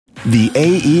The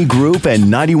AE Group and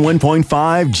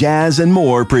 91.5 Jazz and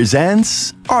More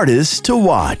presents Artists to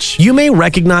Watch. You may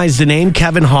recognize the name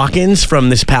Kevin Hawkins from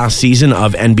this past season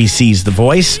of NBC's The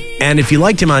Voice. And if you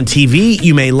liked him on TV,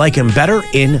 you may like him better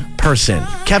in person.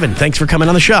 Kevin, thanks for coming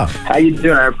on the show. How you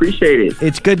doing? I appreciate it.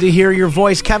 It's good to hear your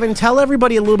voice. Kevin, tell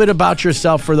everybody a little bit about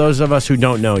yourself for those of us who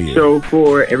don't know you. So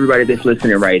for everybody that's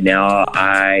listening right now,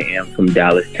 I am from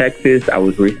Dallas, Texas. I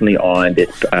was recently on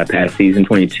this past season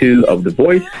 22 of The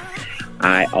Voice.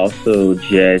 I also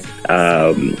just,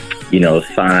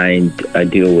 signed a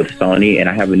deal with Sony, and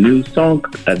I have a new song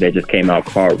that just came out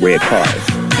called Red Cars.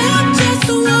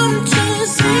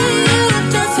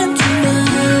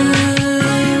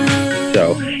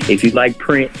 So if you like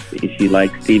Prince, if you like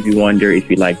Stevie Wonder, if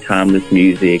you like timeless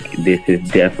music, this is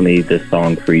definitely the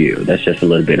song for you. That's just a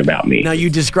little bit about me. Now, you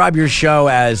describe your show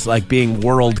as like being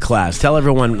world class. Tell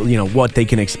everyone, what they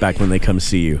can expect when they come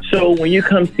see you. So when you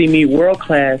come see me, world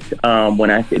class, when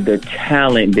I say the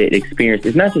talent, the experience,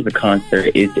 it's not just a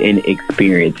concert, it's an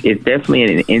experience. It's definitely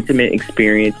an intimate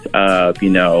experience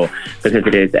because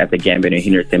it is at the Gambit in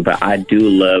Henderson, but I do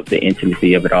love the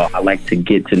intimacy of it all. I like to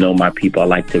get to know my people. I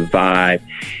like to vibe.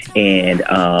 And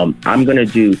I'm going to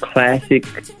do classic,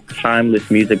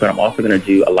 timeless music, but I'm also going to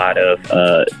do a lot of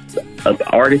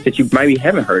artists that you maybe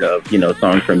haven't heard of,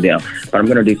 songs from them. But I'm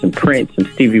going to do some Prince, some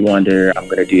Stevie Wonder. I'm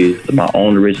going to do my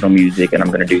own original music, and I'm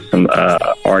going to do some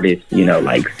artists,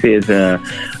 like SZA,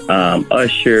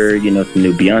 Usher, some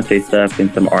new Beyonce stuff,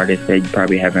 and some artists that you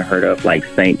probably haven't heard of, like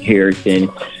Saint Harrison.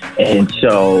 And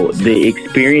so the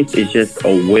experience is just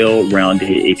a well-rounded.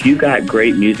 If you got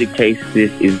great music taste,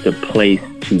 this is the place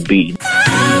to be.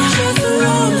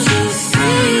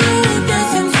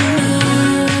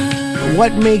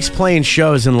 What makes playing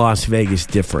shows in Las Vegas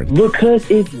different?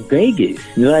 Because it's Vegas.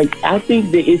 I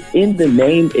think that it's in the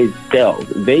name itself.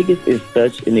 Vegas is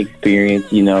such an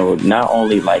experience, not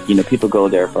only people go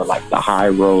there for the high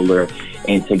roller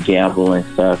and to gamble and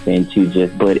stuff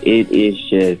but it is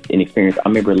just an experience. I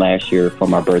remember last year for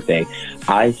my birthday,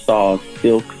 I saw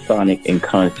Silk Sonic in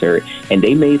concert, and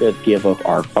they made us give up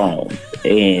our phones.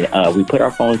 And we put our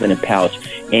phones in a pouch.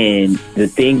 And the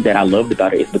thing that I loved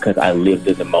about it is because I lived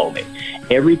in the moment.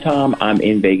 Every time I'm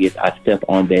in Vegas, I step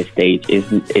on that stage.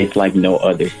 It's like no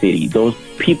other city. Those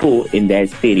people in that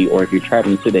city, or if you're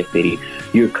traveling to that city,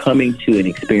 you're coming to an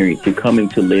experience. You're coming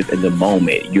to live in the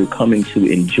moment. You're coming to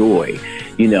enjoy.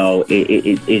 You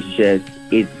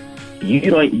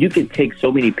can take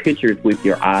so many pictures with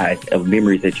your eyes of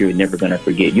memories that you're never going to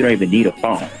forget. You don't even need a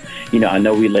phone. I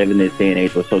know we live in this day and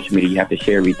age with social media. You have to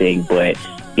share everything, but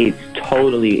it's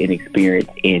totally an experience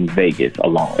in Vegas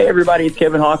alone. Hey, everybody, it's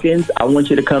Kevin Hawkins. I want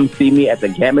you to come see me at the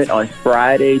Gambit on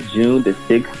Friday, June the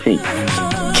 16th.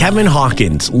 Kevin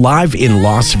Hawkins, live in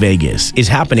Las Vegas, is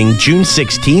happening June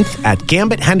 16th at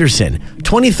Gambit Henderson,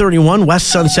 2031 West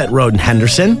Sunset Road in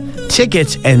Henderson.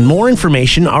 Tickets and more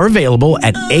information are available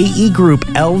at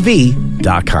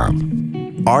aegrouplv.com.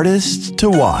 Artists to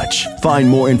Watch. Find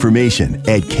more information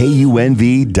at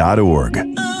kunv.org.